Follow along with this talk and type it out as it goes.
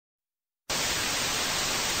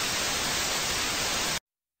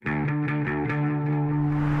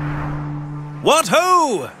What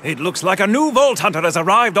ho! It looks like a new Vault Hunter has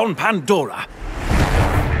arrived on Pandora.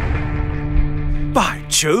 By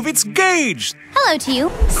Jove, it's Gage! Hello to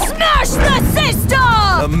you. Smash the system!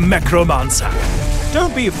 The Mechromancer.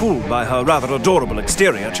 Don't be fooled by her rather adorable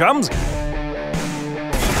exterior, chums.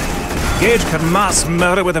 Gage can mass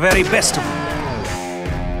murder with the very best of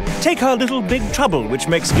them. Take her little big trouble, which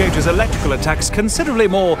makes Gage's electrical attacks considerably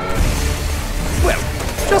more... Well,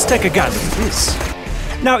 just take a gander at this.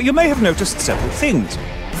 Now, you may have noticed several things.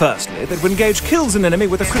 Firstly, that when Gage kills an enemy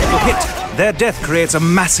with a critical hit, their death creates a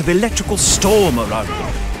massive electrical storm around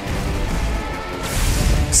them.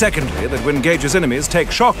 Secondly, that when Gage's enemies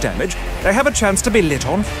take shock damage, they have a chance to be lit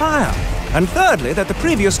on fire. And thirdly, that the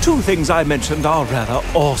previous two things I mentioned are rather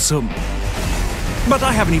awesome. But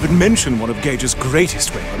I haven't even mentioned one of Gage's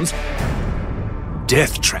greatest weapons,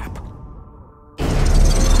 Death Trap.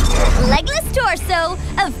 Legless torso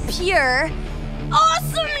of pure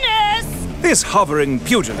awesomeness! This hovering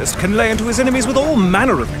pugilist can lay into his enemies with all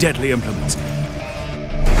manner of deadly implements.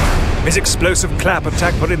 His explosive clap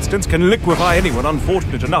attack, for instance, can liquefy anyone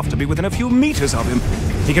unfortunate enough to be within a few meters of him.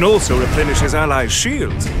 He can also replenish his allies'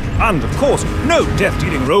 shields. And, of course, no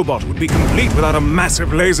death-dealing robot would be complete without a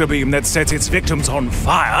massive laser beam that sets its victims on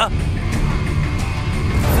fire.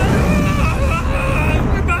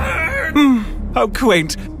 How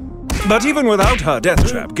quaint. But even without her death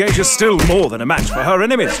trap, Gage is still more than a match for her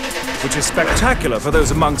enemies, which is spectacular for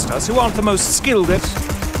those amongst us who aren't the most skilled at...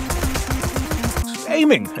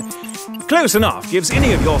 aiming. Close enough gives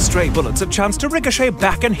any of your stray bullets a chance to ricochet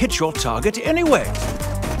back and hit your target anyway.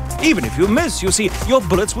 Even if you miss, you see, your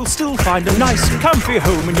bullets will still find a nice, comfy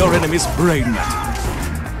home in your enemy's brain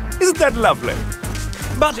matter. Isn't that lovely?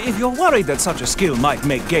 But if you're worried that such a skill might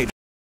make Gage